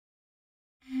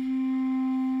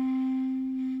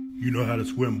You know how to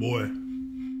swim, boy.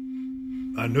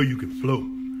 I know you can float.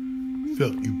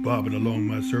 Felt you bobbing along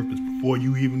my surface before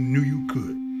you even knew you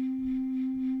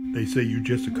could. They say you're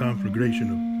just a conflagration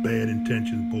of bad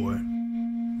intentions, boy.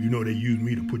 You know they used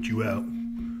me to put you out.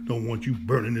 Don't want you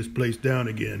burning this place down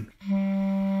again.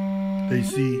 They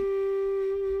see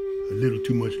a little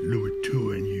too much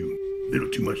Louverture in you, a little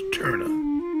too much Turner,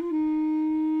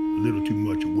 a little too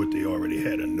much of what they already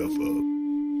had enough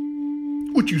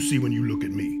of. What you see when you look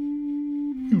at me?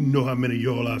 You know how many of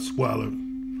y'all I swallowed.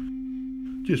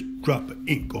 Just drop of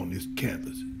ink on this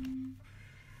canvas.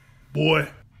 Boy,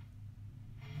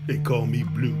 they call me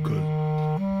blue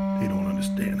because they don't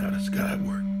understand how the sky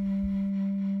works.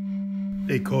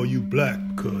 They call you black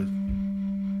because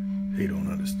they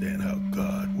don't understand how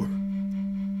God works.